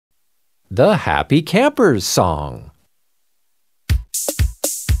The Happy Campers song.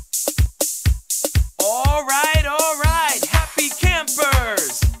 All right, happy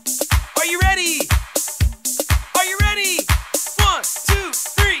campers! Are you ready? Are you ready? 1, 2,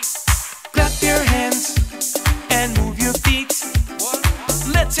 3. Clap your hands and move your feet.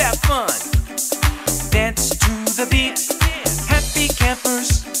 Let's have fun. Dance to the beat. Happy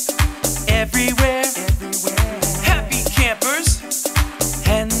campers everywhere. Happy campers,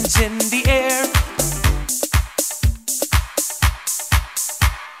 hands in the air.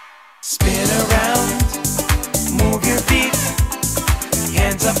 Spin around, move your feet,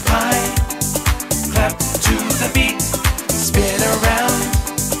 hands up high, clap to the beat. Spin around,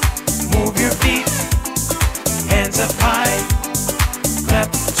 move your feet, hands up high,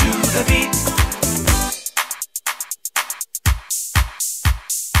 clap to the beat.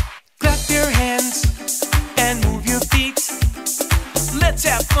 Clap your hands and move your feet. Let's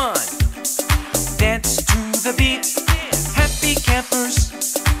have fun. Dance to the beat.